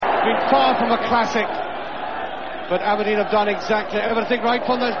It's been far from a classic, but Aberdeen have done exactly everything right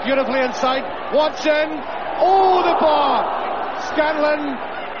from this beautifully inside. Watson, oh, the bar! Scanlon,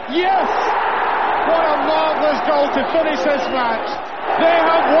 yes! What a marvellous goal to finish this match. They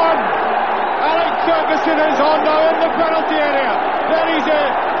have won. Alec Ferguson is on now in the penalty area. There he's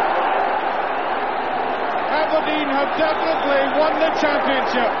in. Aberdeen have definitely won the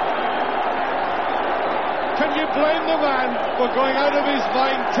championship. Can you blame the man for going out of his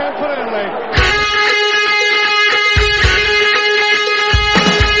mind temporarily?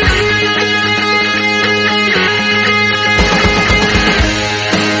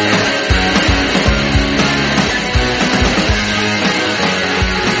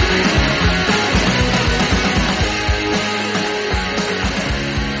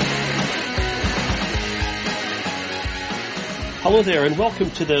 Hello there and welcome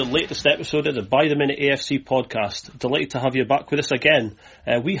to the latest episode of the By the Minute AFC podcast. Delighted to have you back with us again.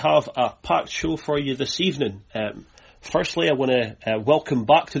 We have a packed show for you this evening. Firstly, I want to welcome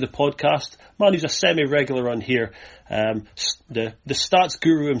back to the podcast man who's a semi-regular on here, the stats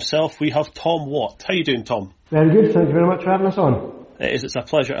guru himself. We have Thom Watt. How are you doing, Tom? Very good, thank you very much for having us on. It's a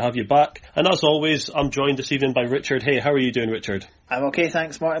pleasure to have you back. And as always, I'm joined this evening by Richard. Hey, how are you doing, Richard? I'm okay,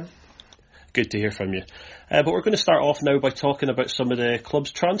 thanks, Martin. Good to hear from you. But we're going to start off now by talking about some of the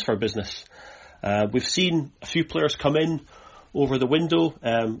club's transfer business. We've seen a few players come in over the window.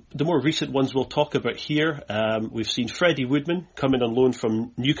 The more recent ones we'll talk about here. We've seen Freddie Woodman come in on loan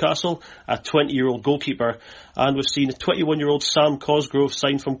from Newcastle, a 20-year-old goalkeeper. And we've seen a 21-year-old Sam Cosgrove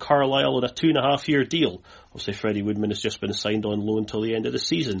signed from Carlisle on a 2.5-year deal. Obviously, Freddie Woodman has just been signed on loan till the end of the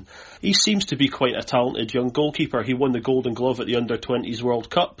season. He seems to be quite a talented young goalkeeper. He won the Golden Glove at the Under-20s World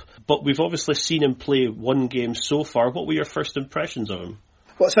Cup. But we've obviously seen him play one game so far. What were your first impressions of him?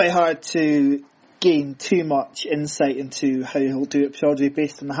 Well, it's very hard to gain too much insight into how he'll do at Pittodrie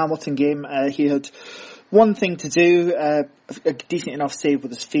based on the Hamilton game. He had one thing to do, a decent enough save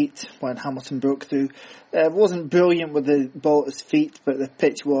with his feet when Hamilton broke through. Wasn't brilliant with the ball at his feet, but the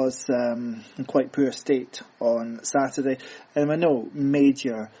pitch was in quite poor state on Saturday. And there were no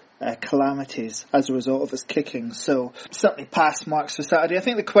major calamities as a result of his kicking, so certainly pass marks for Saturday. I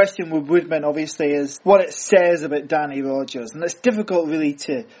think the question with Woodman obviously is what it says about Danny Rogers, and it's difficult really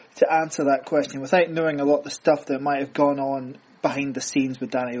to answer that question without knowing a lot of the stuff that might have gone on behind the scenes with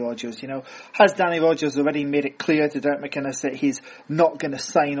Danny Rogers. You know, has Danny Rogers already made it clear to Derek McGinn's that he's not going to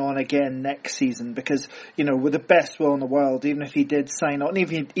sign on again next season? Because, you know, with the best will in the world, even if he did sign on,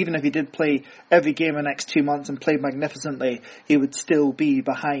 even if he did play every game in the next 2 months and played magnificently, he would still be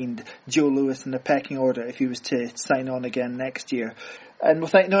behind Joe Lewis in the pecking order if he was to sign on again next year. And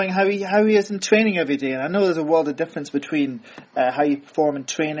without knowing how he is in training every day. And I know there's a world of difference between how you perform in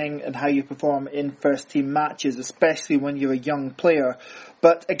training and how you perform in first team matches, especially when you're a young player.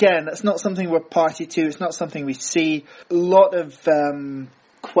 But again, it's not something we're party to. It's not something we see. A lot of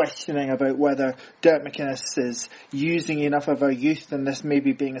questioning about whether Derek McGuinness is using enough of our youth and this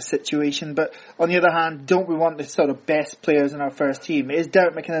maybe being a situation. But on the other hand, don't we want the sort of best players in our first team? Is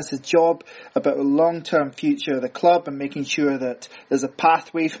Derek McGuinness' job about the long-term future of the club and making sure that there's a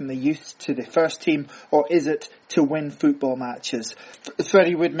pathway from the youth to the first team, or is it to win football matches?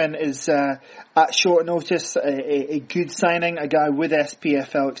 Freddie Woodman is at short notice a good signing, a guy with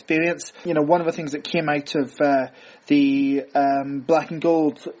SPFL experience. You know, one of the things that came out of the black and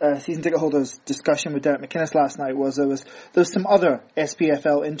gold season ticket holders discussion with Derek McGuinness last night was there was some other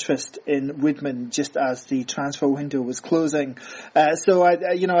SPFL interest in Woodman just as the transfer window was closing. So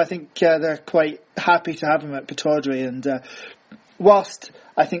I think they're quite happy to have him at Pittodrie, and whilst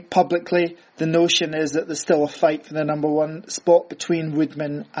I think publicly the notion is that there's still a fight for the number one spot between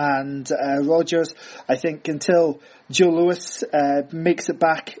Woodman and Rogers, I think until Joe Lewis makes it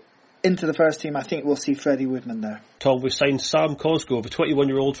back into the first team, I think we'll see Freddie Woodman there. Tom, we've signed Sam Cosgrove, a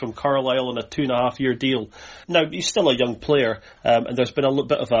 21-year-old from Carlisle on a 2.5-year deal. Now, he's still a young player, and there's been a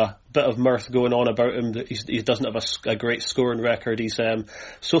bit of mirth going on about him. That he doesn't have a great scoring record. He's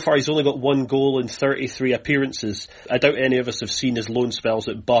so far he's only got one goal in 33 appearances. I doubt any of us have seen his loan spells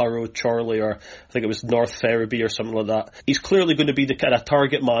at Barrow, Chorley, or I think it was North Ferriby or something like that. He's clearly going to be the kind of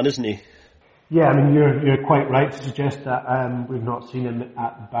target man, isn't he? Yeah, I mean, you're quite right to suggest that we've not seen him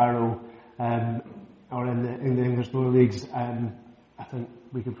at Barrow or in the English lower leagues. I think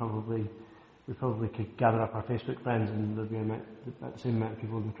we probably could gather up our Facebook friends and there'd be the same amount of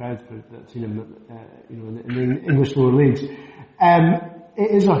people in the crowd that seen him, in the English lower leagues. It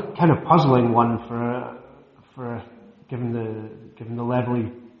is a kind of puzzling one for given the level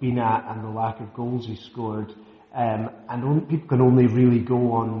he's been at and the lack of goals he scored, and people can only really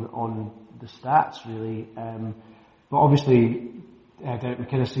go on the stats really, but obviously Derek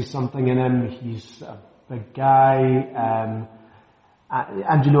McInnes sees something in him. He's a big guy,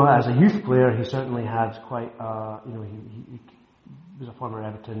 and you know, as a youth player, he certainly had quite. He was a former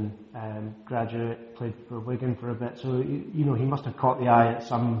Everton graduate, played for Wigan for a bit, so he must have caught the eye at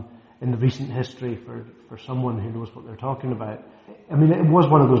some in the recent history for someone who knows what they're talking about. I mean, it was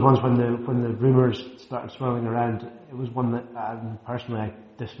one of those ones when the rumours started swirling around. It was one that personally I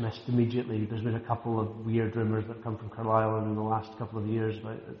dismissed immediately. There's been a couple of weird rumours that have come from Carlisle in the last couple of years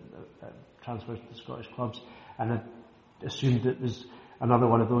about transfers to Scottish clubs, and I assumed it was another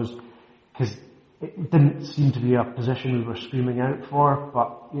one of those because it didn't seem to be a position we were screaming out for.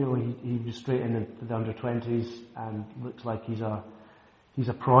 But he was straight into the under-20s and looks like he's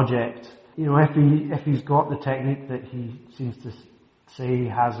a project. If he's got the technique that he seems to say he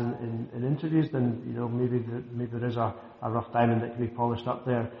has in interviews, then maybe there is a rough diamond that can be polished up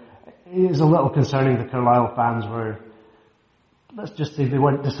there. It is a little concerning the Carlisle fans were, let's just say, they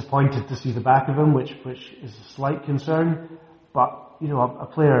weren't disappointed to see the back of him, which is a slight concern. But a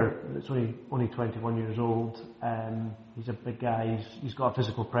player that's only 21 years old, he's a big guy. He's got a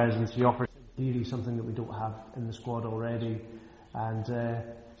physical presence. He offers, in theory, something that we don't have in the squad already, and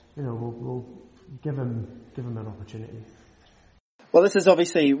we'll give him an opportunity. Well, this is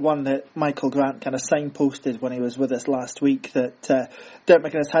obviously one that Michael Grant kind of signposted when he was with us last week, that Derek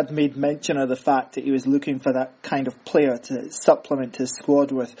McInnes had made mention of the fact that he was looking for that kind of player to supplement his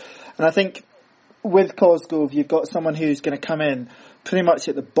squad with. And I think with Cosgrove, you've got someone who's going to come in pretty much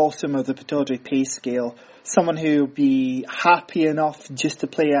at the bottom of the Pittodrie pay scale, someone who will be happy enough just to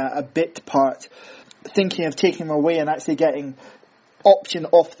play a bit part, thinking of taking him away and actually getting option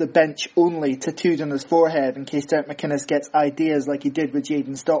off the bench only tattooed on his forehead in case Derek McInnes gets ideas like he did with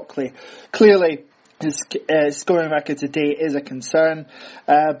Jayden Stockley. Clearly, his scoring record today is a concern,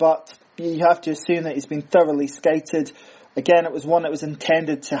 but you have to assume that he's been thoroughly scouted. Again, it was one that was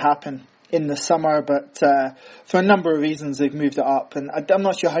intended to happen in the summer, but for a number of reasons they've moved it up, and I'm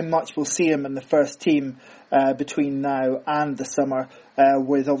not sure how much we'll see him in the first team between now and the summer,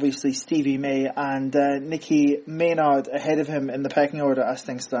 with obviously Stevie May and Nicky Maynard ahead of him in the pecking order as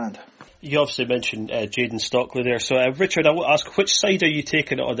things stand. You obviously mentioned Jayden Stockley there. So, Richard, I want to ask, which side are you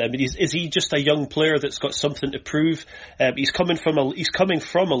taking it on? I mean, is he just a young player that's got something to prove? He's coming from a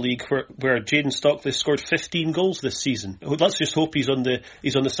league where Jayden Stockley scored 15 goals this season. Let's just hope he's on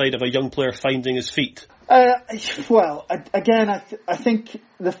the side of a young player finding his feet. Well, again, I think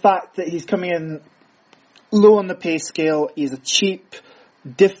the fact that he's coming in low on the pay scale, he's a cheap,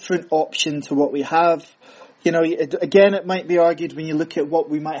 different option to what we have. Again, it might be argued when you look at what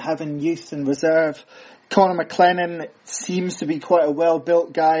we might have in youth and reserve. Conor McLennan seems to be quite a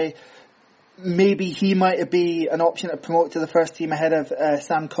well-built guy. Maybe he might be an option to promote to the first team ahead of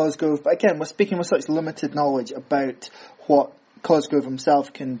Sam Cosgrove. But again, we're speaking with such limited knowledge about what Cosgrove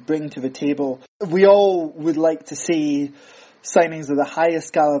himself can bring to the table. We all would like to see signings of the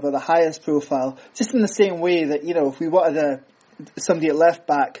highest calibre, the highest profile, just in the same way that, if we wanted somebody at left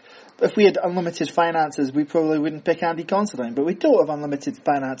back, if we had unlimited finances, we probably wouldn't pick Andy Considine. But we don't have unlimited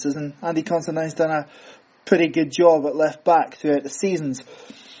finances, and Andy Considine's done a pretty good job at left back throughout the seasons.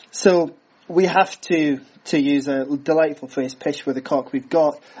 So we have to use a delightful phrase, pish with the cock we've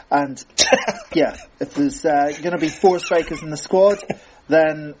got. And yeah, if there's going to be 4 strikers in the squad,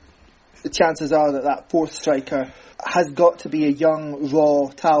 then the chances are that fourth striker has got to be a young, raw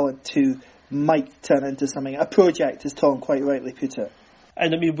talent who might turn into something. A project, as Tom quite rightly put it.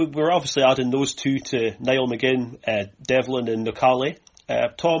 And I mean, we're obviously adding those two to Niall McGinn, Devlin and Nokale.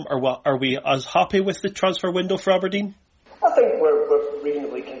 Tom, are we as happy with the transfer window for Aberdeen? I think we're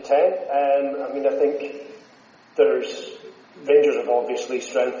reasonably content. I think Rangers have obviously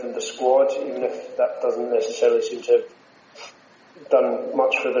strengthened the squad, even if that doesn't necessarily seem to have done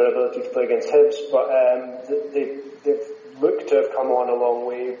much for their ability to play against Hibs. But they've looked to have come on a long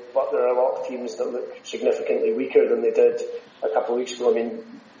way, but there are a lot of teams that look significantly weaker than they did a couple of weeks ago. I mean,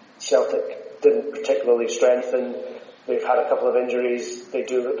 Celtic didn't particularly strengthen. They've had a couple of injuries. They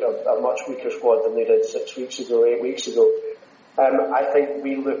do look a much weaker squad than they did 6 weeks ago, 8 weeks ago. I think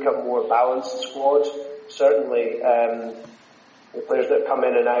we look a more balanced squad. Certainly, the players that have come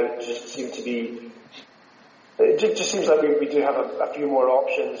in and out just seem to be... It just seems like we do have a few more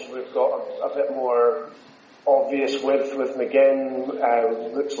options. We've got a bit more obvious width with McGinn.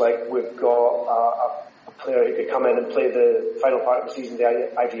 Looks like we've got a player who could come in and play the final part of the season.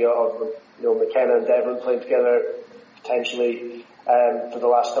 The idea of McKenna and Devlin playing together potentially for the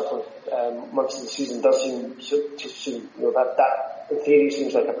last couple of months of the season does seem that in theory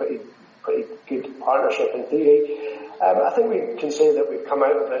seems like a pretty good partnership in theory. I think we can say that we've come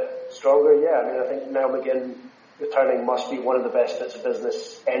out of it stronger. Yeah, I think Niall McGinn returning must be one of the best bits of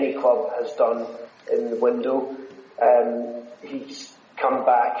business any club has done in the window. He's come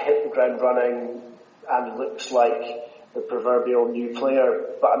back, hit the ground running, and looks like the proverbial new player.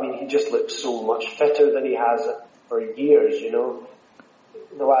 But I mean, he just looks so much fitter than he has for years, you know.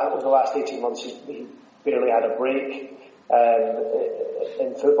 The last 18 months, he barely had a break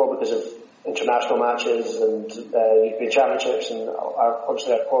in football because of international matches and European Championships and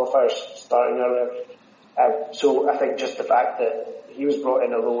obviously our qualifiers starting earlier. So I think just the fact that he was brought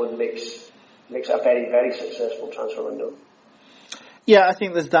in alone makes it a very, very successful transfer window. Yeah, I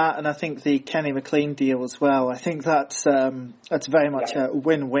think there's that, and I think the Kenny McLean deal as well. I think that's very much a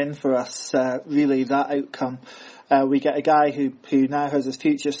win-win for us, really, that outcome. We get a guy who now has his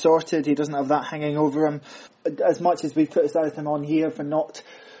future sorted. He doesn't have that hanging over him. As much as we've criticised him on here for not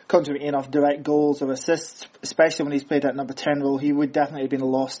contributing enough direct goals or assists, especially when he's played at number 10 role, he would definitely have been a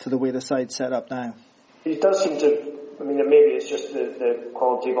loss to the way the side's set up now. He does seem to, I mean, maybe it's just the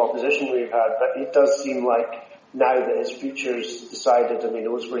quality of opposition we've had, but it does seem like now that his future's decided and he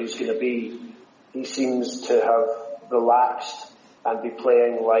knows where he's going to be, he seems to have relaxed and be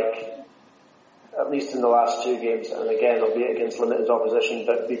playing like, at least in the last two games, and again, albeit against limited opposition,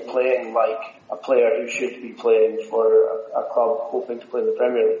 but be playing like a player who should be playing for a club hoping to play in the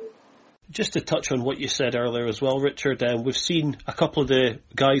Premier League. Just to touch on what you said earlier as well, Richard, we've seen a couple of the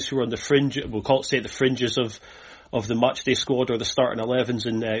guys who are on the fringe, we'll call it, say, the fringes of the matchday squad or the starting 11s,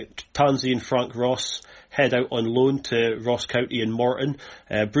 in Tansey and Frank Ross head out on loan to Ross County and Morton.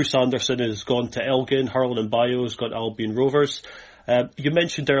 Bruce Anderson has gone to Elgin, Hurley and Bayo has gone to Albion Rovers. You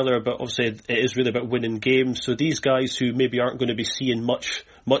mentioned earlier about, obviously, it is really about winning games. So these guys who maybe aren't going to be seeing much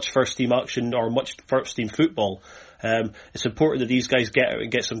first team action or much first team football, it's important that these guys get out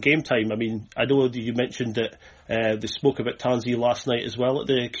and get some game time. I mean, I know that you mentioned that they spoke about Tansey last night as well at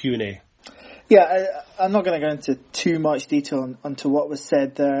the Q&A. Yeah, I'm not going to go into too much detail onto what was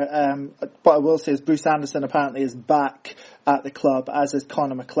said there. What I will say is Bruce Anderson apparently is back at the club, as is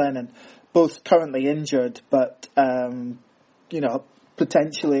Conor McLennan, both currently injured, but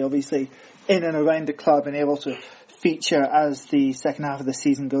potentially, obviously, in and around the club and able to feature as the second half of the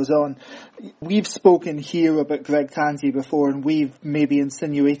season goes on. We've spoken here about Greg Tansey before, and we've maybe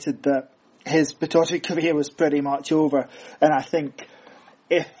insinuated that his Pittodrie career was pretty much over. And I think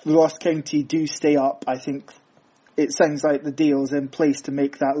if Ross County do stay up, I think it sounds like the deal's in place to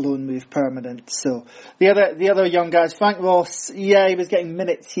make that loan move permanent. So the other young guys, Frank Ross, he was getting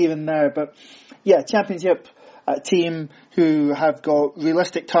minutes here and there, but Championship team who have got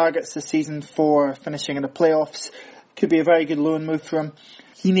realistic targets this season for finishing in the playoffs. Could be a very good loan move for him.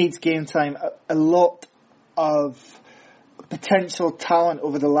 He needs game time. A lot of potential talent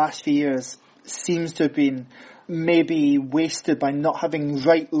over the last few years seems to have been maybe wasted by not having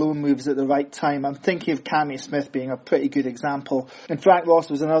right loan moves at the right time. I'm thinking of Cammy Smith being a pretty good example. And Frank Ross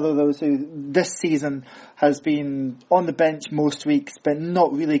was another of those who this season has been on the bench most weeks but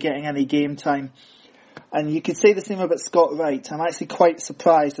not really getting any game time. And you could say the same about Scott Wright. I'm actually quite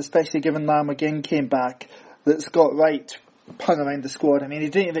surprised, especially given Niall McGinn came back, that Scott Wright hung around the squad. I mean, he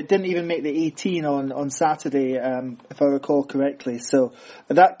didn't even make the 18 on Saturday, if I recall correctly. So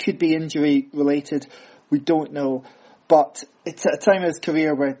that could be injury related. We don't know. But it's at a time of his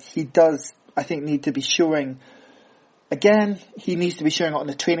career where he does, I think, need to be showing. Again, he needs to be showing it on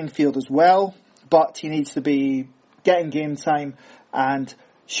the training field as well. But he needs to be getting game time and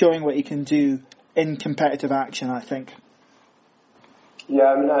showing what he can do in competitive action, I think. Yeah,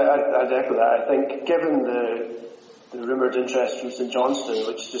 I mean, I'd echo that. I think given the rumoured interest from St Johnstone,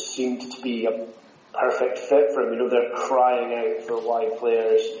 which just seemed to be a perfect fit for him, they're crying out for wide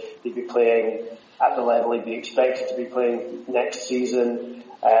players. He'd be playing at the level he'd be expected to be playing next season.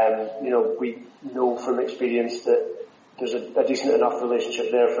 We know from experience that there's a decent enough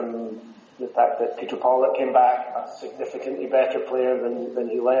relationship there from the fact that Peter Pollock came back a significantly better player than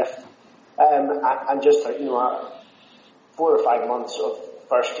he left. And just 4 or 5 months of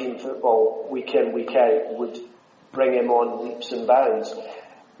first team football week in, week out would bring him on leaps and bounds.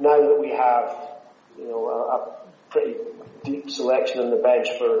 Now that we have a pretty deep selection on the bench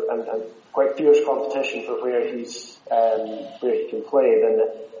and quite fierce competition for where he can play, then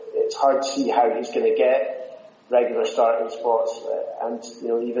it's hard to see how he's going to get regular starting spots and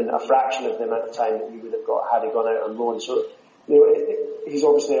even a fraction of the amount of time that he would have got had he gone out on loan. So he's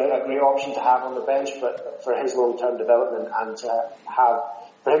obviously a great option to have on the bench, but for his long-term development and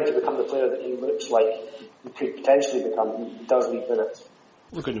for him to become the player that he looks like he could potentially become, he does need minutes.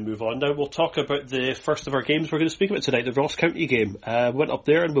 We're going to move on now. We'll talk about the first of our games we're going to speak about tonight, the Ross County game. Went up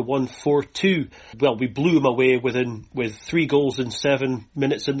there and we won 4-2. Well, we blew them away with 3 goals in 7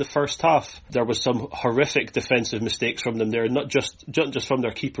 minutes in the first half. There was some horrific defensive mistakes from them there, not just from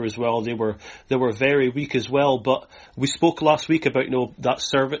their keeper as well. They were very weak as well. But we spoke last week about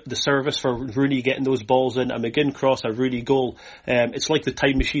the service for Rooney getting those balls in, a McGinn cross, a Rooney goal. It's like the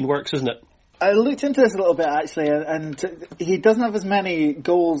time machine works, isn't it? I looked into this a little bit actually, and he doesn't have as many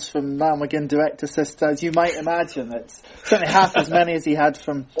goals from Niall McGinn direct assists as you might imagine. It's certainly half as many as he had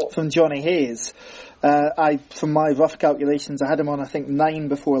from Johnny Hayes. From my rough calculations, I had him on I think 9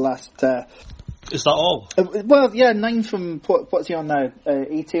 before last. Is that all? Well, yeah, 9 from what's he on now?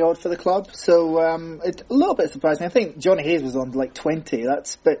 80 odd for the club. So it's a little bit surprising. I think Johnny Hayes was on like 20.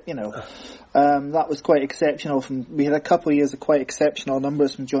 That's that was quite exceptional. We had a couple of years of quite exceptional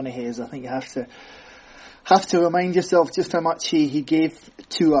numbers from Johnny Hayes. I think you have to remind yourself just how much he gave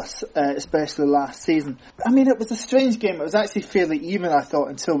to us, especially last season. I mean, it was a strange game. It was actually fairly even, I thought,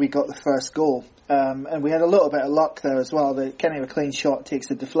 until we got the first goal. And we had a little bit of luck there as well. The Kenny McLean shot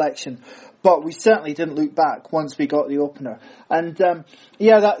takes a deflection. But we certainly didn't look back once we got the opener. And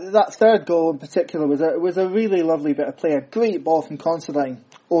that third goal in particular was a really lovely bit of play. A great ball from Considine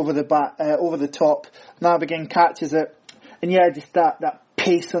over the top. Now McGinn catches it, and just that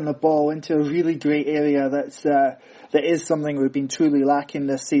pace on the ball into a really great area that is something we've been truly lacking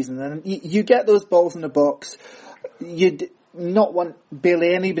this season. And you get those balls in the box, you'd not want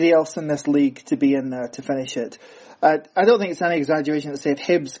barely anybody else in this league to be in there to finish it. I don't think it's any exaggeration to say if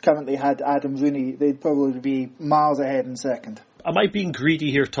Hibs currently had Adam Rooney, they'd probably be miles ahead in second. Am I being greedy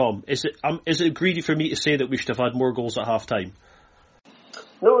here, Tom? Is it greedy for me to say that we should have had more goals at half time?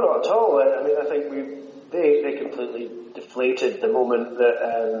 No, not at all. I mean, I think they completely deflated the moment that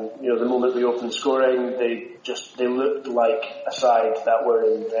the moment we opened scoring. They looked like a side that were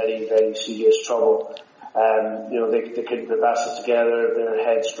in very, very serious trouble. They couldn't put passes together. Their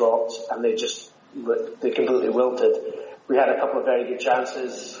heads dropped, and they completely wilted. We had a couple of very good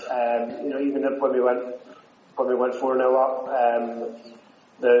chances. Even when we went 4-0 up,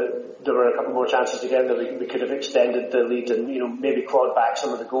 there were a couple more chances again that we could have extended the lead and maybe clawed back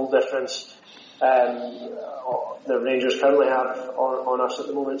some of the goal difference the Rangers currently have on us at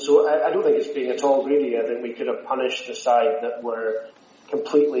the moment. So I don't think it's being at all greedy. I think we could have punished the side that were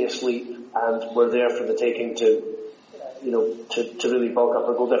completely asleep and were there for the taking to really bulk up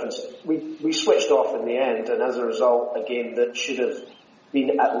our goal difference. We switched off in the end, and as a result, a game that should have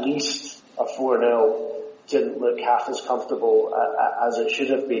been at least a 4-0 didn't look half as comfortable as it should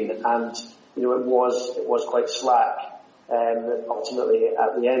have been, and it was quite slack. Ultimately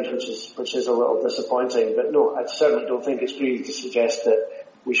at the end, which is a little disappointing. But no, I certainly don't think it's greedy to suggest that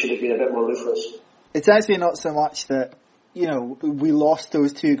we should have been a bit more ruthless. It's actually not so much that we lost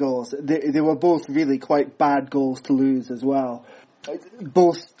those 2 goals. They were both really quite bad goals to lose as well.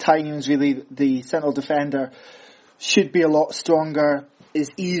 Both times, really, the central defender should be a lot stronger, is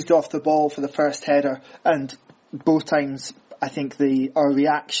eased off the ball for the first header, and both times I think our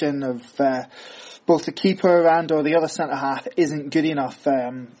reaction of both the keeper and or the other centre half isn't good enough.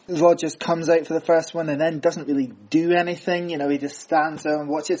 Rodgers comes out for the first one and then doesn't really do anything. He just stands there and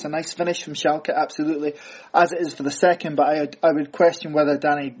watches. It's a nice finish from Schalke, absolutely, as it is for the second. But I would question whether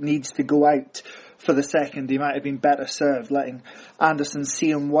Danny needs to go out for the second. He might have been better served letting Arneson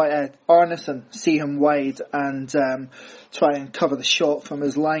see him wide and try and cover the shot from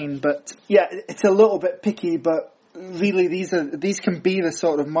his line. But yeah, it's a little bit picky, but really these can be the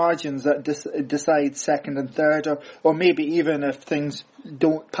sort of margins that decide second and third, or maybe even if things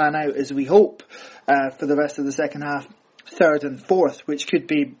don't pan out as we hope for the rest of the second half, third and fourth, which could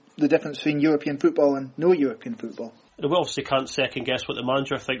be the difference between European football and no European football. We obviously can't second guess what the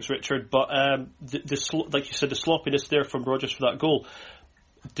manager thinks, Richard, but like you said, the sloppiness there from Rodgers for that goal,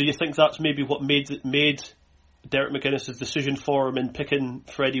 do you think that's maybe what made Derek McGuinness' decision for him in picking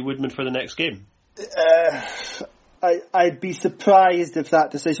Freddie Woodman for the next game? I'd be surprised if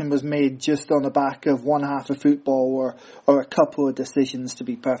that decision was made just on the back of one half of football or a couple of decisions, to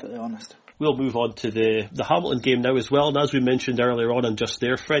be perfectly honest. We'll move on to the Hamilton game now as well, and as we mentioned earlier on and just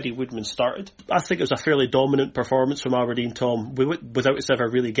there, Freddie Woodman started. I think it was a fairly dominant performance from Aberdeen, Tom, without us ever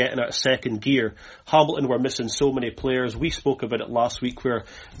really getting out of second gear. Hamilton were missing so many players. We spoke about it last week where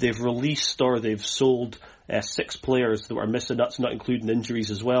they've released or they've sold 6 players that were missing. That's not including injuries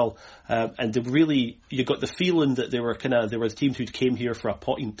as well. And you got the feeling that they were the teams who came here for a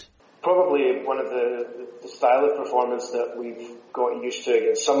point. Probably one of the style of performance that we've got used to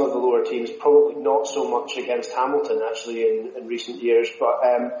against some of the lower teams, probably not so much against Hamilton actually in recent years, but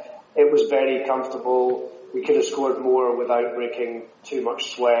it was very comfortable. we could have scored more without breaking too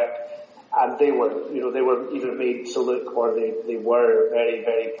much sweat. And they were either made to look, or they were very,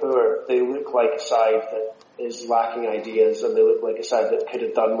 very poor. They look like a side that is lacking ideas, and they look like a side that could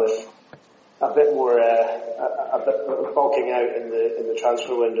have done with a bit more, a bit bulking out in the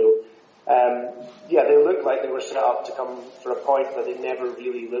transfer window. They looked like they were set up to come for a point, but they never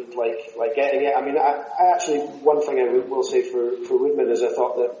really looked like getting it. I mean, I actually, one thing I will say for Woodman is I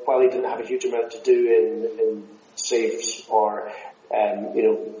thought that while he didn't have a huge amount to do in saves or,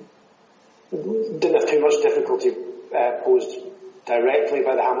 didn't have too much difficulty posed directly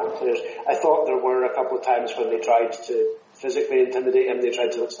by the Hamilton players, I thought there were a couple of times when they tried to physically intimidate him. They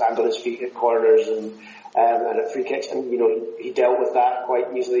tried to stand on his feet at corners and at free kicks, and he dealt with that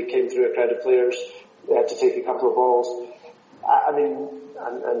quite easily. Came through a crowd of players to take a couple of balls. I mean,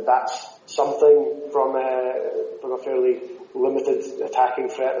 and that's something from a fairly limited attacking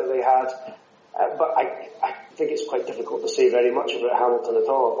threat that they had. But I think it's quite difficult to say very much about Hamilton at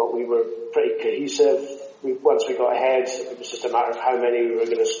all. But we were pretty cohesive. Once we got ahead, it was just a matter of how many we were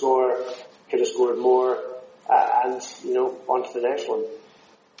going to score. Could have scored more, and on to the next one.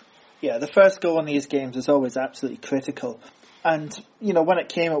 Yeah, the first goal in these games is always absolutely critical. And, when it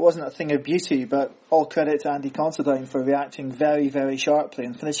came, it wasn't a thing of beauty, but all credit to Andy Considine for reacting very, very sharply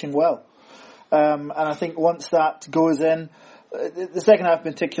and finishing well. And I think once that goes in, the second half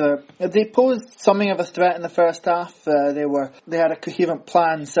in particular, they posed something of a threat in the first half. They had a coherent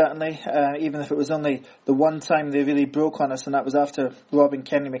plan, certainly, even if it was only the one time they really broke on us, and that was after robbing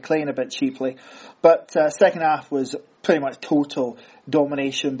Kenny McLean a bit cheaply. But second half was pretty much total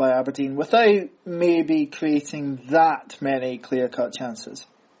domination by Aberdeen without maybe creating that many clear-cut chances.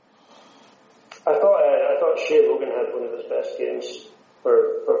 I thought Shea Logan had one of his best games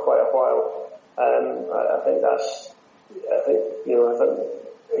for quite a while. I think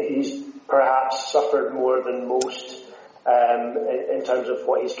he's perhaps suffered more than most in terms of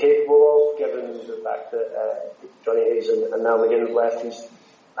what he's capable of, given the fact that Johnny Hayes and Niall McGinn's left. He's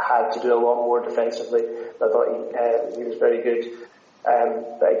had to do a lot more defensively. I thought he was very good.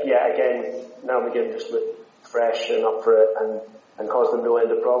 But yeah, again, Niall McGinn just looked fresh and up for it and caused them no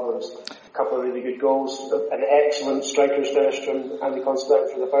end of problems. A couple of really good goals, an excellent striker's finish from Andy Considine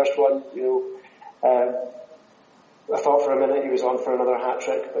for the first one. I thought for a minute he was on for another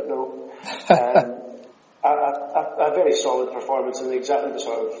hat-trick, but no. A very solid performance, and exactly the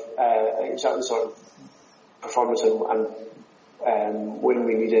sort of performance and win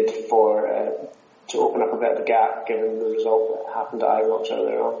we needed to open up a bit of a gap, given the result that happened at Ibrox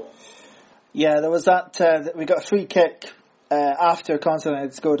earlier on. Yeah, there was that. We got a free kick after Considine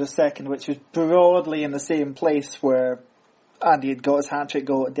had scored a second, which was broadly in the same place where Andy had got his hat-trick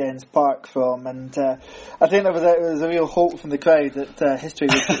goal at Dens Park from, and I think there was a real hope from the crowd that history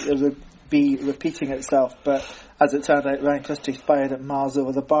would be repeating itself, but as it turned out, Ryan Christie fired it miles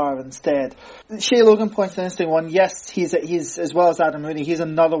over the bar instead. Shea Logan points an interesting one. Yes, he's as well as Adam Rooney, he's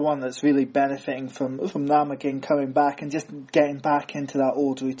another one that's really benefiting from Niall McGinn coming back and just getting back into that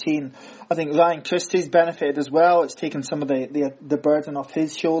old routine. I think Ryan Christie's benefited as well. It's taken some of the burden off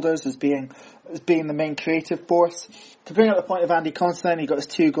his shoulders as being the main creative force. To bring up the point of Andy Considine, he got his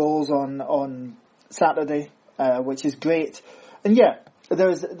 2 goals on Saturday, which is great. And yeah,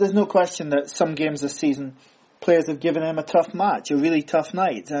 there's no question that some games this season players have given him a tough match, a really tough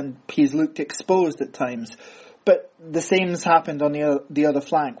night, and he's looked exposed at times. But the same's happened on the other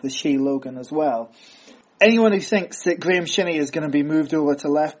flank with Shea Logan as well. Anyone who thinks that Graham Shinney is going to be moved over to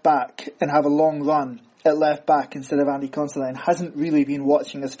left back and have a long run at left back instead of Andy Considine hasn't really been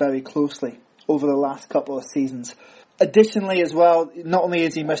watching us very closely over the last couple of seasons. Additionally as well, not only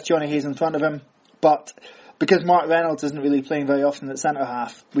has he missed Johnny Hayes in front of him, but because Mark Reynolds isn't really playing very often at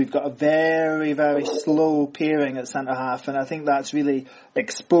centre-half, we've got a very, very slow pairing at centre-half, and I think that's really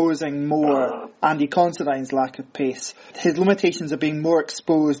exposing more Andy Considine's lack of pace. His limitations are being more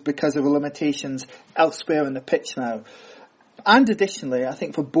exposed because of the limitations elsewhere in the pitch now. And additionally, I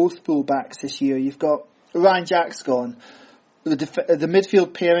think for both full-backs this year, you've got Ryan Jack's gone. The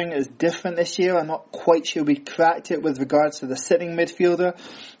midfield pairing is different this year. I'm not quite sure we cracked it with regards to the sitting midfielder.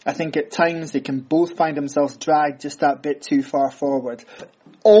 I think at times they can both find themselves dragged just that bit too far forward.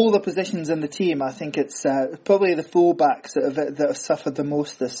 All the positions in the team, I think it's probably the full-backs that have suffered the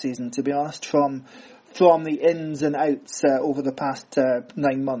most this season, to be honest, from the ins and outs over the past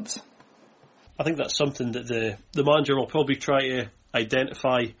 9 months. I think that's something that the manager will probably try to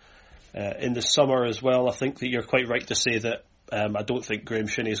identify in the summer as well. I think that you're quite right to say that I don't think Graham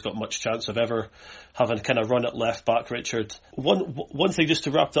Shinney's got much chance of ever having kind of run at left back, Richard. One thing just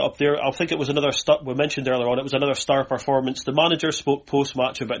to wrap that up there, I think it was another we mentioned earlier on, it was another star performance. The manager spoke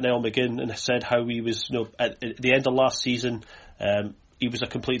post-match about Niall McGinn and said how he was, at the end of last season, he was a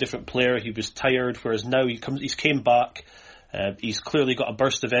completely different player. He was tired, whereas now he's came back. He's clearly got a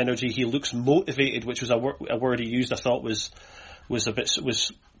burst of energy. He looks motivated, which was a word he used. I thought was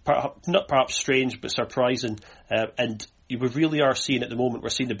not perhaps strange, but surprising. And we really are seeing at the moment, we're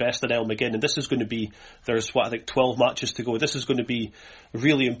seeing the best of Niall McGinn, and this is going to be, there's 12 matches to go. This is going to be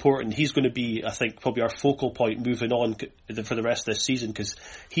really important. He's going to be, I think, probably our focal point moving on for the rest of this season, because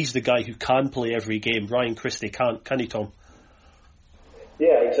he's the guy who can play every game. Ryan Christie can't, can he, Tom?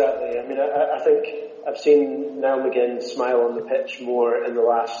 Yeah, exactly. I mean, I think I've seen Niall McGinn smile on the pitch more in the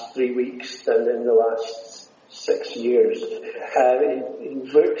last 3 weeks than in the last 6 years. He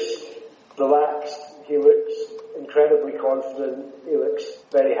looks relaxed. He looks incredibly confident. He looks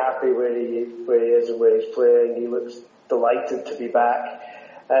very happy where he is and where he's playing. He looks delighted to be back.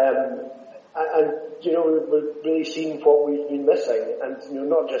 And we've really seen what we've been missing. And,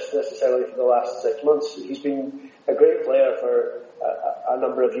 not just necessarily for the last 6 months. He's been a great player for a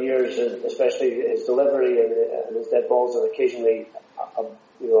number of years, and especially his delivery and his dead balls, and occasionally a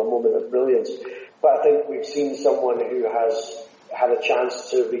moment of brilliance. But I think we've seen someone who has had a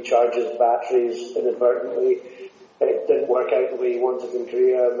chance to recharge his batteries inadvertently. It didn't work out the way he wanted in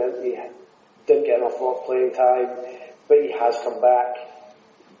Korea. It meant he didn't get an awful lot of playing time, but he has come back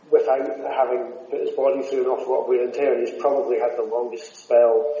without having put his body through an awful lot of wear and tear. And he's probably had the longest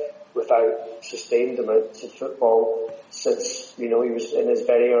spell without sustained amounts of football since, he was in his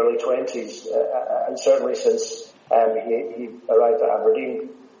very early 20s, and certainly since he arrived at Aberdeen.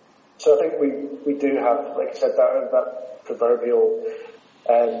 So I think we do have, like I said, that proverbial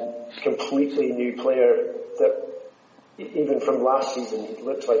completely new player that even from last season he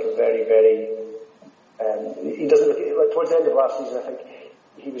looks like a very, very he doesn't look like, towards the end of last season I think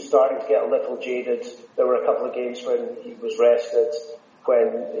he was starting to get a little jaded. There were a couple of games when he was rested,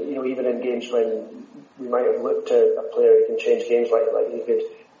 when even in games when we might have looked to a player who can change games like he could,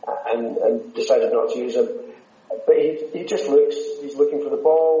 and decided not to use him. But he just looks, he's looking for the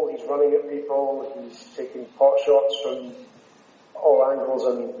ball, he's running at people, he's taking pot shots from all angles,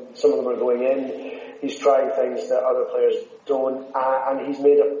 and some of them are going in. He's trying things that other players don't, and he's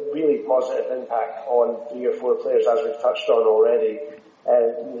made a really positive impact on 3 or 4 players, as we've touched on already.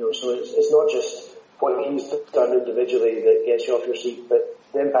 So it's not just what he's done individually that gets you off your seat, but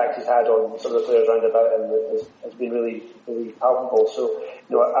the impact he's had on some of the players around about him has been really, really palpable. So,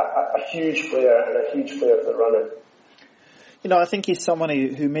 a huge player and a huge player for running. I think he's someone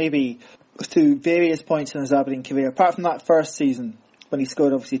who maybe through various points in his Aberdeen career, apart from that first season when he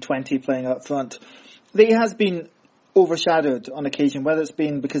scored obviously 20 playing up front, that he has been overshadowed on occasion, whether it's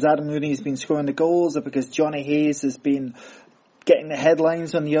been because Adam Rooney's been scoring the goals or because Johnny Hayes has been getting the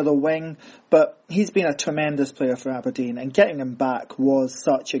headlines on the other wing. But he's been a tremendous player for Aberdeen, and getting him back was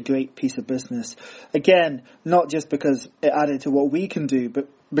such a great piece of business. Again, not just because it added to what we can do, but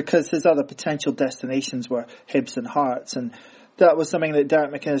because his other potential destinations were Hibs and Hearts. And that was something that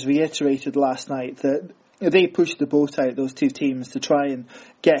Derek McInnes reiterated last night, that they pushed the boat out, those two teams, to try and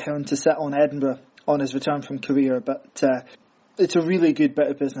get him to sit on Edinburgh on his return from Korea. But it's a really good bit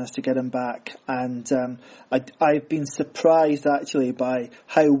of business to get him back, and I've been surprised actually by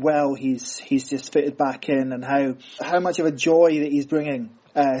how well he's just fitted back in, and how much of a joy that he's bringing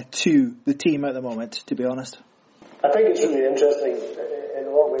to the team at the moment, to be honest. I think it's really interesting in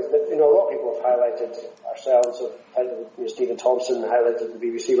a lot of ways. A lot of people have highlighted, ourselves, Stephen Thompson highlighted the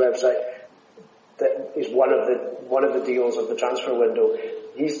BBC website, that is one of the deals of the transfer window.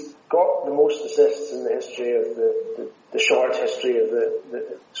 He's got the most assists in the history of the short history of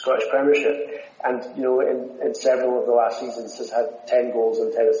the Scottish Premiership, and in several of the last seasons has had 10 goals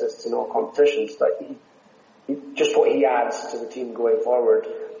and 10 assists in all competitions. Like he just what he adds to the team going forward,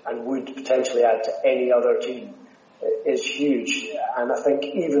 and would potentially add to any other team, is huge. And I think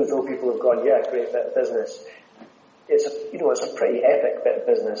even though people have gone, yeah, great bit of business, it's a pretty epic bit of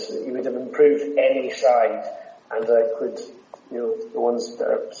business. You would have improved any side, and I include the ones that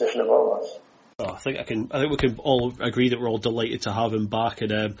are in position above us. I think we can all agree that we're all delighted to have him back,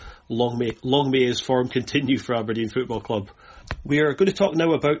 and long may his form continue for Aberdeen Football Club. We are going to talk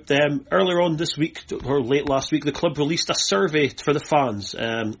now about them. Earlier on this week, or late last week, the club released a survey for the fans,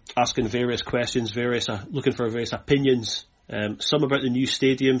 asking various questions, looking for various opinions, some about the new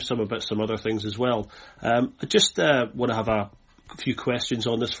stadium, some about some other things as well. I just want to have a few questions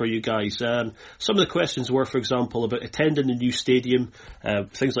on this for you guys. Some of the questions were, for example, about attending the new stadium,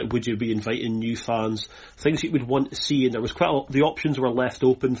 things like would you be inviting new fans, things you would want to see, and there was the options were left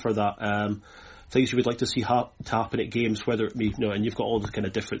open for that. Things you would like to see to happen at games, whether it be, and you've got all the kind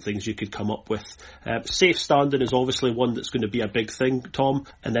of different things you could come up with. Safe standing is obviously one that's going to be a big thing, Tom.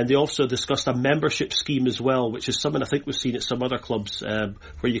 And then they also discussed a membership scheme as well, which is something I think we've seen at some other clubs,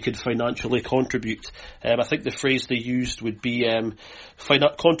 where you could financially contribute. I think the phrase they used would be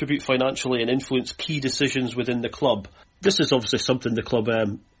contribute financially and influence key decisions within the club. This is obviously something the club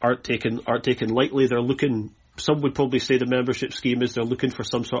aren't taking lightly. They're looking. Some would probably say the membership scheme is they're looking for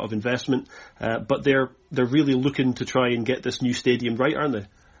some sort of investment, but they're really looking to try and get this new stadium right, aren't they?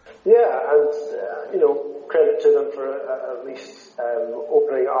 Yeah, and credit to them for at least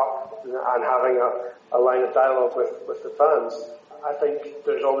opening up and having a line of dialogue with the fans. I think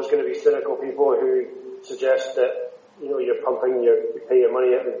there's always going to be cynical people who suggest that you're pumping, you pay your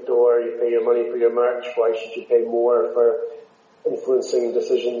money at the door, you pay your money for your merch. Why should you pay more for influencing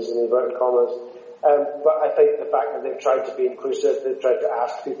decisions in inverted commas? But I think the fact that they've tried to be inclusive, they've tried to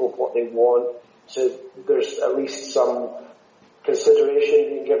ask people what they want, so there's at least some consideration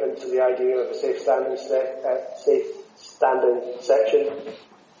being given to the idea of a safe standing section.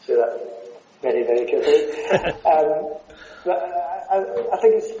 Say that very, very carefully. But I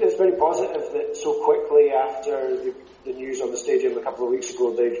think it's very positive that so quickly after the news on the stadium a couple of weeks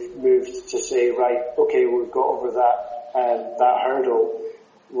ago, they've moved to say, right, okay, we've got over that hurdle.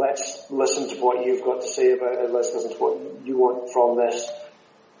 Let's listen to what you've got to say about it. Let's listen to what you want from this.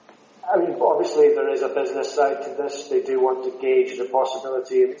 I mean, obviously there is a business side to this. They do want to gauge the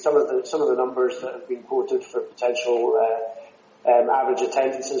possibility. I mean, some of the numbers that have been quoted for potential average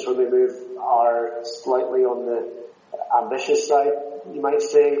attendances when they move are slightly on the ambitious side, you might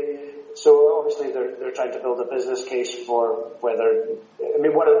say. So obviously they're trying to build a business case for whether. I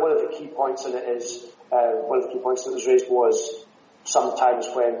mean, one of the key points in it is one of the key points that was raised was. Sometimes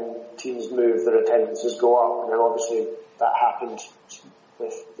when teams move, their attendances go up, and then obviously that happened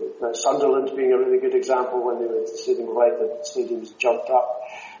with Sunderland being a really good example. When they were at the Stadium of Light, the stadiums jumped up.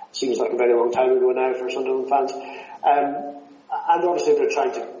 Seems like a very long time ago now for Sunderland fans. And obviously they're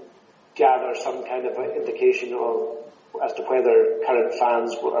trying to gather some kind of indication as to whether current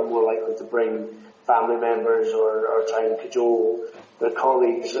fans are more likely to bring family members or try and cajole their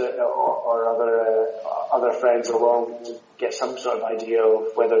colleagues or other friends along to get some sort of idea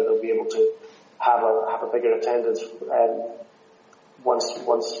of whether they'll be able to have a bigger attendance once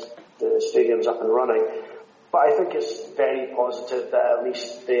the stadium's up and running. But I think it's very positive that at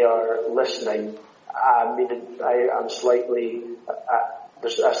least they are listening. I mean,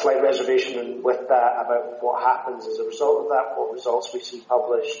 there's a slight reservation with that about what happens as a result of that, what results we see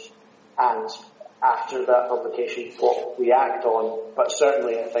published, and after that publication, what we act on. But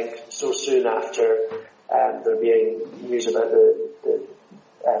certainly I think so soon after there being news about the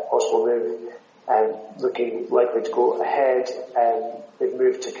possible move and looking likely to go ahead, they've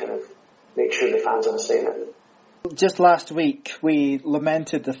moved to kind of make sure the fans understand it. Just last week, we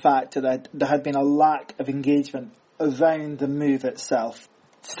lamented the fact that there had been a lack of engagement around the move itself.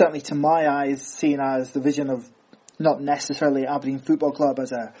 Certainly to my eyes, seen as the vision of not necessarily Aberdeen Football Club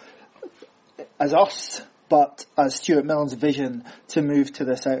as us, but as Stuart Milne's vision to move to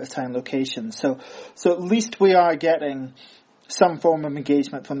this out-of-town location. So at least we are getting some form of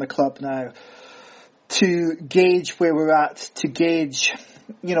engagement from the club now to gauge where we're at, to gauge,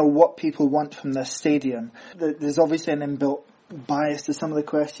 what people want from this stadium. There's obviously an inbuilt bias to some of the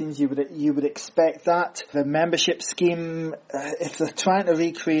questions. You would expect that. The membership scheme, if they're trying to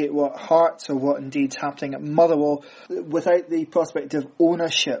recreate what Hearts or what indeed's happening at Motherwell, without the prospect of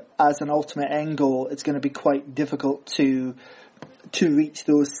ownership as an ultimate end goal, it's going to be quite difficult to reach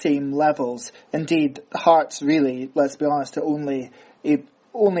those same levels. Indeed, Hearts really, let's be honest, are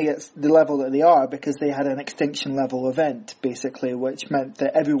only at the level that they are because they had an extinction level event, basically, which meant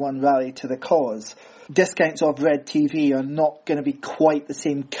that everyone rallied to the cause. Discounts of Red TV are not going to be quite the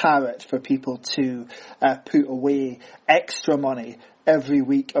same carrot for people to put away extra money every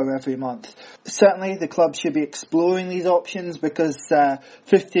week or every month. Certainly the club should be exploring these options because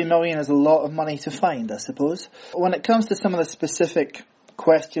 50 million is a lot of money to find, I suppose. When it comes to some of the specific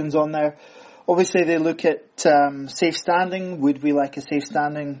questions on there, obviously they look at safe standing. Would we like a safe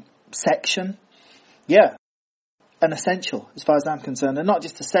standing section? Yeah. An essential, as far as I'm concerned, and not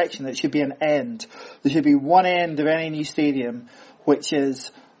just a section. It should be an end. There should be one end of any new stadium, which is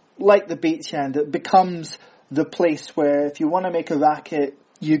like the beach end. It becomes the place where, if you want to make a racket,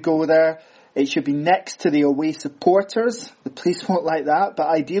 you go there. It should be next to the away supporters. The police won't like that, but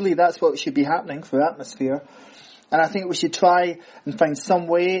ideally that's what should be happening for atmosphere. And I think we should try and find some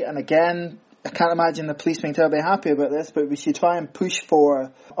way, and again, I can't imagine the police being terribly happy about this, but we should try and push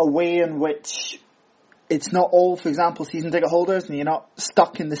for a way in which it's not all, for example, season ticket holders, and you're not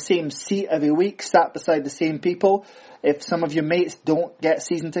stuck in the same seat every week, sat beside the same people. If some of your mates don't get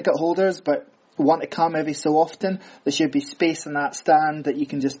season ticket holders, but want to come every so often, there should be space in that stand that you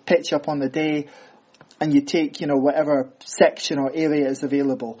can just pitch up on the day, and you take, whatever section or area is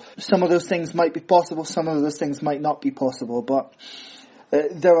available. Some of those things might be possible, some of those things might not be possible, but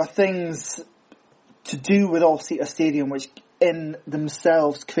there are things to do with all-seater stadium which in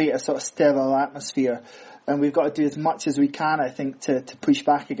themselves create a sort of sterile atmosphere, and we've got to do as much as we can, I think, to push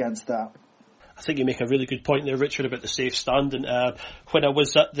back against that. I think you make a really good point there, Richard, about the safe standing. When I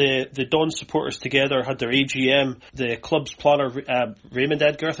was at the Don supporters together, had their AGM, the club's planner, Raymond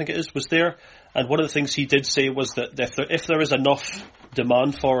Edgar, I think it is, was there. And one of the things he did say was that if there is enough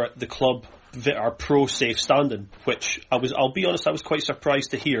demand for it, the club are pro safe standing, which I'll be honest, I was quite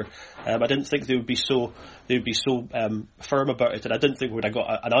surprised to hear. I didn't think they would be so firm about it, and I didn't think we would have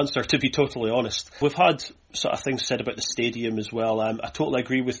got an answer, to be totally honest. We've had sort of things said about the stadium as well. I totally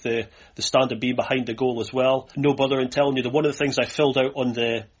agree with the stand and being behind the goal as well. No bother in telling you that one of the things I filled out on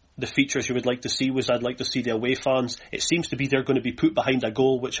the features you would like to see was I'd like to see the away fans. It seems to be they're going to be put behind a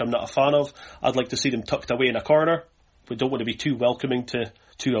goal, which I'm not a fan of. I'd like to see them tucked away in a corner. We don't want to be too welcoming to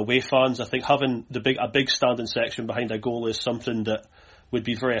away fans. I think having a big standing section behind a goal is something that would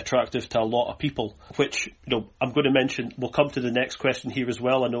be very attractive to a lot of people, which, I'm going to mention, we'll come to the next question here as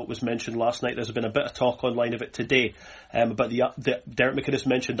well. I know it was mentioned last night. There's been a bit of talk online of it today, but Derek McGinn's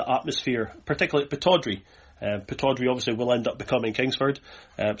mentioned the atmosphere, particularly at Pittodrie. Pittodrie obviously will end up becoming Kingsford,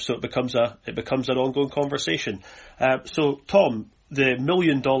 so it becomes an ongoing conversation. So Tom, the $1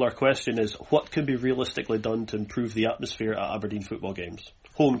 million question is, what can be realistically done to improve the atmosphere at Aberdeen football games?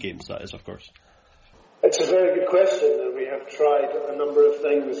 Home games, that is, of course. It's a very good question, and we have tried a number of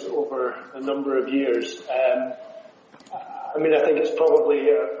things over a number of years. I think it's probably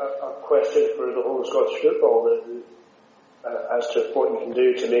a question for the whole of Scottish football as to what you can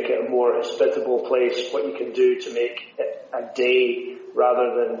do to make it a more hospitable place, what you can do to make it a day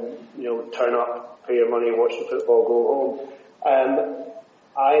rather than, turn up, pay your money, watch the football, go home.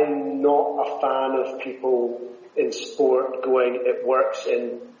 I'm not a fan of people in sport going, it works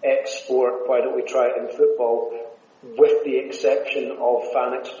in X sport, why don't we try it in football, with the exception of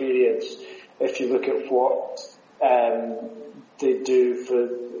fan experience. If you look at what they do for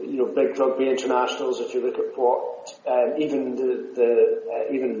big rugby internationals, if you look at what even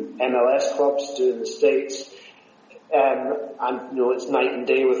even MLS clubs do in the States, and it's night and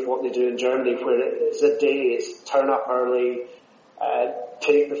day with what they do in Germany, where it's a day, it's turn up early,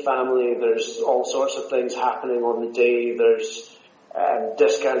 take the family, there's all sorts of things happening on the day, there's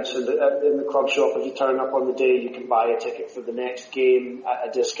discounts in the club shop. If you turn up on the day, you can buy a ticket for the next game at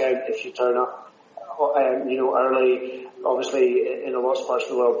a discount if you turn up early. Obviously, in a lot of parts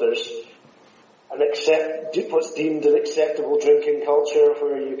of the world, there's what's deemed an acceptable drinking culture,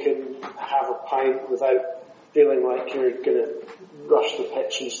 where you can have a pint without feeling like you're going to rush the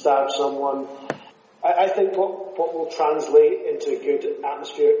pitch and stab someone. I think what will translate into a good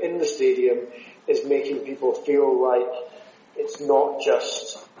atmosphere in the stadium is making people feel like it's not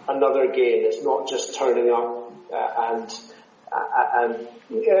just another game. It's not just turning up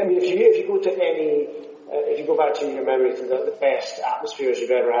if you go back to your memory to the best atmospheres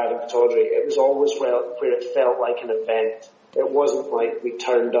you've ever had in Pittodrie, it was always where it felt like an event. It wasn't like we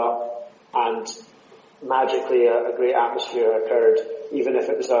turned up and magically a great atmosphere occurred, even if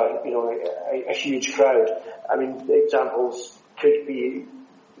it was a huge crowd. The examples could be,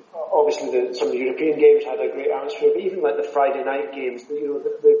 obviously some of the European games had a great atmosphere, but even like the Friday night games,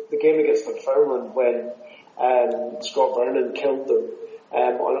 the game against Dunfermline when Scott Vernon killed them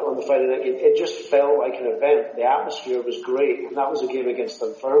on the Friday night game, it just felt like an event. The atmosphere was great, and that was a game against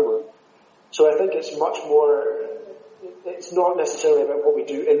Dunfermline. So I think it's much more, it's not necessarily about what we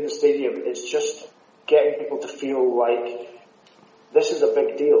do in the stadium, it's just getting people to feel like this is a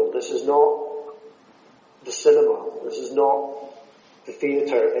big deal. This is not the cinema. This is not the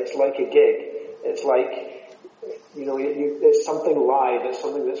theatre. It's like a gig. It's like, it's something live. It's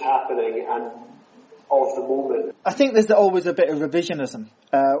something that's happening and of the moment. I think there's always a bit of revisionism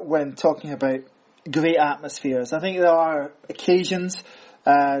when talking about great atmospheres. I think there are occasions.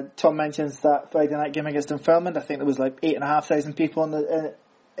 Tom mentions that Friday night game against Dunfermline. I think there was like 8,500 people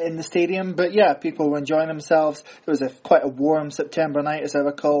in the stadium, but yeah, people were enjoying themselves. It was quite a warm September night, as I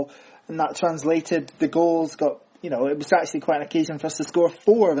recall, and that translated. The goals got, it was actually quite an occasion for us to score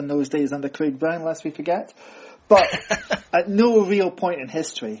 4 in those days under Craig Brown, lest we forget. But at no real point in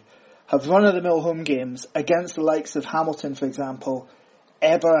history have run-of-the-mill home games against the likes of Hamilton, for example,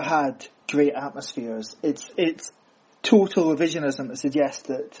 ever had great atmospheres. It's total revisionism to suggest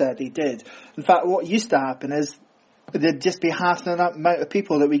that they did. In fact, what used to happen is there'd just be half the amount of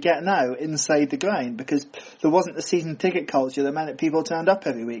people that we get now inside the ground, because there wasn't the season ticket culture that meant that people turned up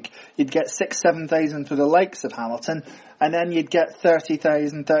every week. You'd get 6,000-7,000 for the likes of Hamilton, and then you'd get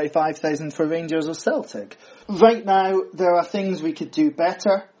 30,000, 35,000 for Rangers or Celtic. Right now, there are things we could do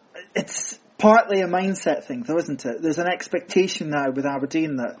better. It's partly a mindset thing, though, isn't it? There's an expectation now with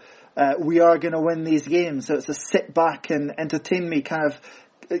Aberdeen that we are going to win these games, so it's a sit back and entertain me kind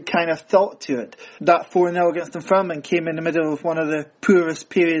of thought to it. That 4-0 against Dunfermline came in the middle of one of the poorest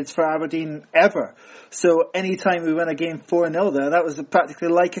periods for Aberdeen ever. So any time we win a game 4-0 there, that was practically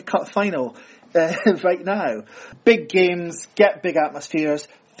like a cup final right now. Big games get big atmospheres,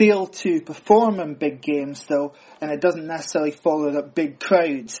 fail to perform in big games though, and it doesn't necessarily follow that big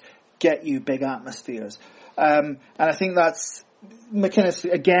crowds get you big atmospheres. And I think that's,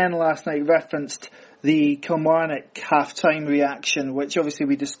 McInnes again last night referenced the Kilmarnock half-time reaction, which obviously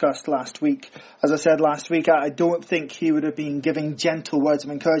we discussed last week. As I said last week, I don't think he would have been giving gentle words of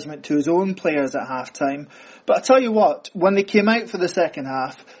encouragement to his own players at half-time. But I tell you what, when they came out for the second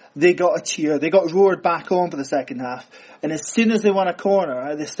half, they got a cheer. They got roared back on for the second half. And as soon as they won a corner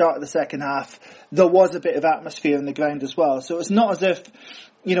at the start of the second half, there was a bit of atmosphere in the ground as well. So it's not as if,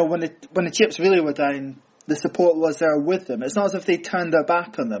 when the chips really were down, the support was there with them. It's not as if they turned their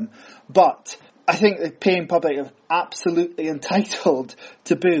back on them. But I think the paying public are absolutely entitled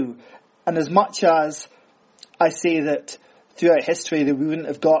to boo. And as much as I say that throughout history that we wouldn't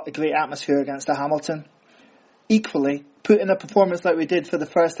have got a great atmosphere against a Hamilton, equally, put in a performance like we did for the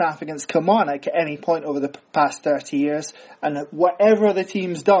first half against Kilmarnock at any point over the past 30 years, and whatever the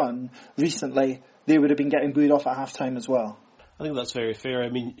team's done recently, they would have been getting booed off at half-time as well. I think that's very fair. I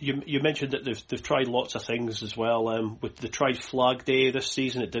mean, you mentioned that they've tried lots of things as well. With the tried Flag Day this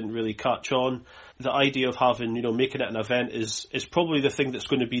season, it didn't really catch on. The idea of having, making it an event is probably the thing that's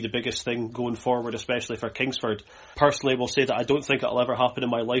going to be the biggest thing going forward, especially for Kingsford. Personally, I will say that I don't think it'll ever happen in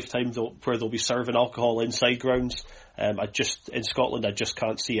my lifetime where they'll be serving alcohol inside grounds. In Scotland, I just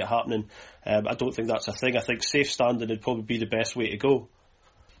can't see it happening. I don't think that's a thing. I think safe standing would probably be the best way to go.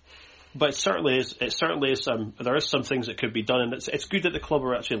 But it certainly is. There is some things that could be done, and it's good that the club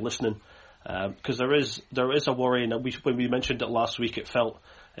are actually listening, because there is a worry, and when we mentioned it last week, it felt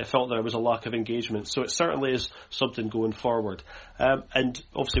there was a lack of engagement. So it certainly is something going forward. And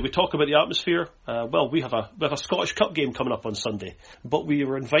obviously, we talk about the atmosphere. We have a Scottish Cup game coming up on Sunday, but we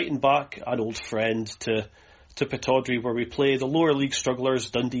were inviting back an old friend to Pittodrie, where we play the lower league strugglers,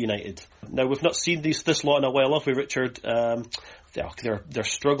 Dundee United. Now, we've not seen this lot in a while, have we, Richard? They're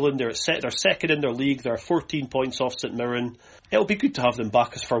struggling. They're second in their league. They're 14 points off St Mirren. It'll be good to have them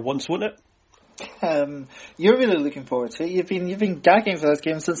back as for once, won't it? You're really looking forward to it. You've been gagging for this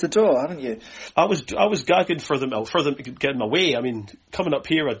game since the draw, haven't you? I was gagging for them to get them away. I mean, coming up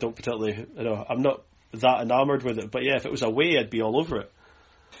here, I don't particularly. I'm not that enamoured with it. But yeah, if it was away, I'd be all over it.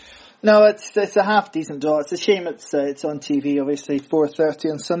 No, it's a half decent draw. It's a shame it's on TV. Obviously,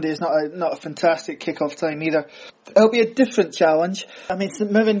 4:30 on Sunday is not a fantastic kick-off time either. It'll be a different challenge. I mean,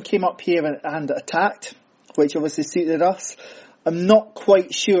 St Mirren came up here and attacked, which obviously suited us. I'm not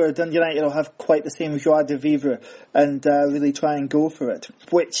quite sure Dundee United will have quite the same joie de vivre and really try and go for it,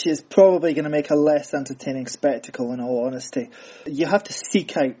 which is probably going to make a less entertaining spectacle, in all honesty. You have to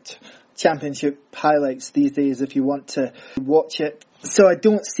seek out Championship highlights these days if you want to watch it. So I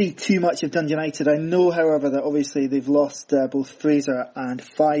don't see too much of Dundee United. I know, however, that obviously they've lost both Fraser and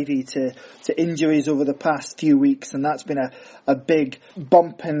Fivey to injuries over the past few weeks, and that's been a big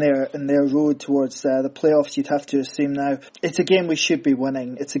bump in their road towards the playoffs, you'd have to assume now. It's a game we should be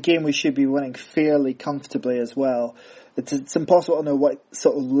winning. It's a game we should be winning fairly comfortably as well. It's impossible to know what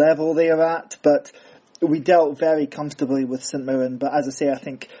sort of level they are at, but we dealt very comfortably with St Mirren. But as I say, I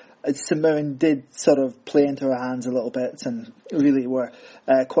think St Mirren did sort of play into our hands a little bit and really were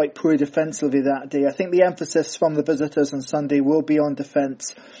quite poor defensively that day. I think the emphasis from the visitors on Sunday will be on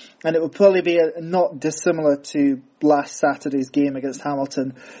defence, and it will probably be not dissimilar to last Saturday's game against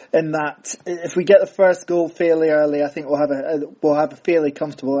Hamilton, in that if we get the first goal fairly early, I think we'll have a fairly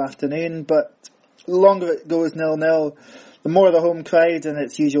comfortable afternoon. But the longer it goes 0-0, the more the home crowd in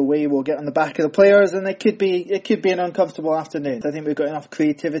its usual way will get on the back of the players, and it could be an uncomfortable afternoon. I think we've got enough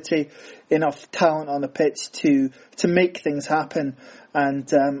creativity, enough talent on the pitch to make things happen,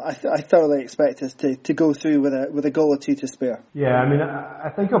 and I thoroughly expect us to go through with a goal or two to spare. Yeah, I mean,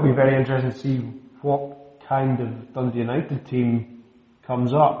 I think it'll be very interesting to see what kind of Dundee United team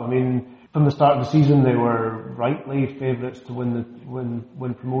comes up. I mean, from the start of the season, they were rightly favourites to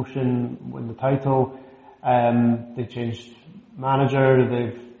win promotion, win the title. They changed manager,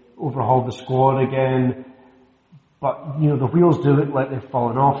 they've overhauled the squad again, but the wheels do look like they've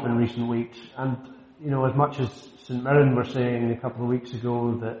fallen off in recent weeks. And as much as St Mirren were saying a couple of weeks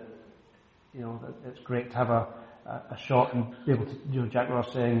ago that that it's great to have a shot and be able to, Jack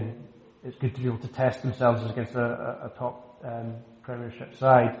Ross saying it's good to be able to test themselves against a top Premiership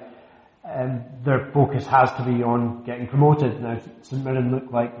side. Their focus has to be on getting promoted. Now, St Mirren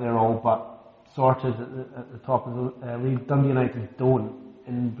look like they're all but sorted at the top of the league. Dundee United don't.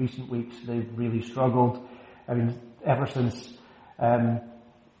 In recent weeks, they've really struggled. I mean, ever since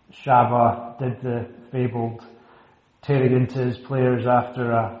Shaba did the fabled tearing into his players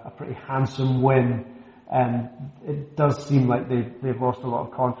after a pretty handsome win, it does seem like they've lost a lot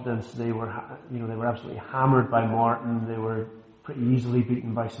of confidence. They were absolutely hammered by Martin. They were pretty easily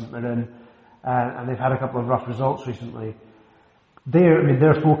beaten by St Mirren, and they've had a couple of rough results recently.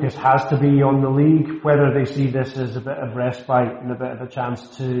 Their focus has to be on the league. Whether they see this as a bit of respite and a bit of a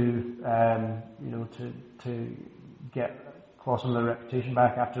chance to get claw some of their reputation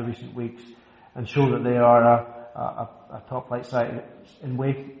back after recent weeks and show that they are a top flight side in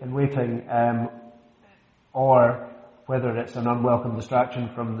waiting, or whether it's an unwelcome distraction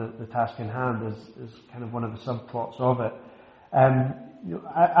from the task in hand is kind of one of the subplots of it.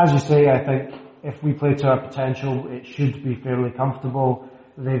 As you say, I think if we play to our potential, it should be fairly comfortable.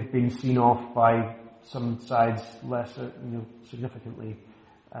 They've been seen off by some sides significantly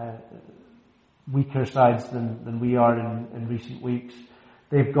weaker sides than we are in recent weeks.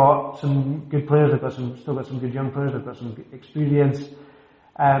 They've got some good players. They've still got some good young players. They've got some good experience.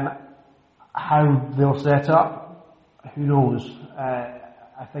 How they'll set up, who knows?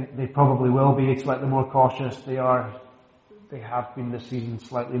 I think they probably will be slightly more cautious. They have been this season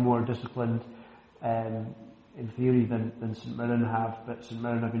slightly more disciplined, in theory, than St Mirren have. But St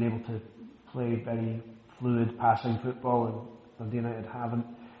Mirren have been able to play very fluid passing football, and Dundee United haven't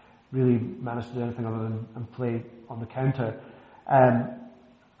really managed to do anything other than play on the counter.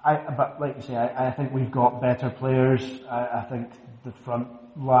 But like you say, I think we've got better players. I think the front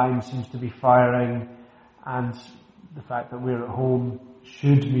line seems to be firing, and the fact that we're at home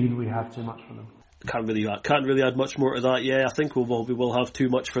should mean we have too much for them. Can't really add much more to that. Yeah, I think we will have too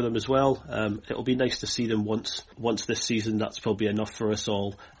much for them as well. It'll be nice to see them once this season. That's probably enough for us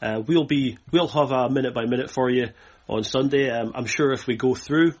all. We'll have a minute by minute for you on Sunday. I'm sure if we go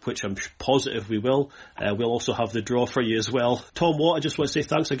through, which I'm positive we will, we'll also have the draw for you as well. Thom Watt, I just want to say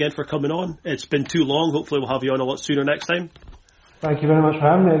thanks again for coming on. It's been too long. Hopefully we'll have you on a lot sooner next time. Thank you very much for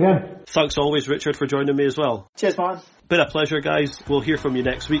having me again. Thanks always, Richard, for joining me as well. Cheers, man. Been a pleasure, guys. We'll hear from you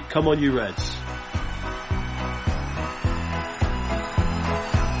next week. Come on, you Reds.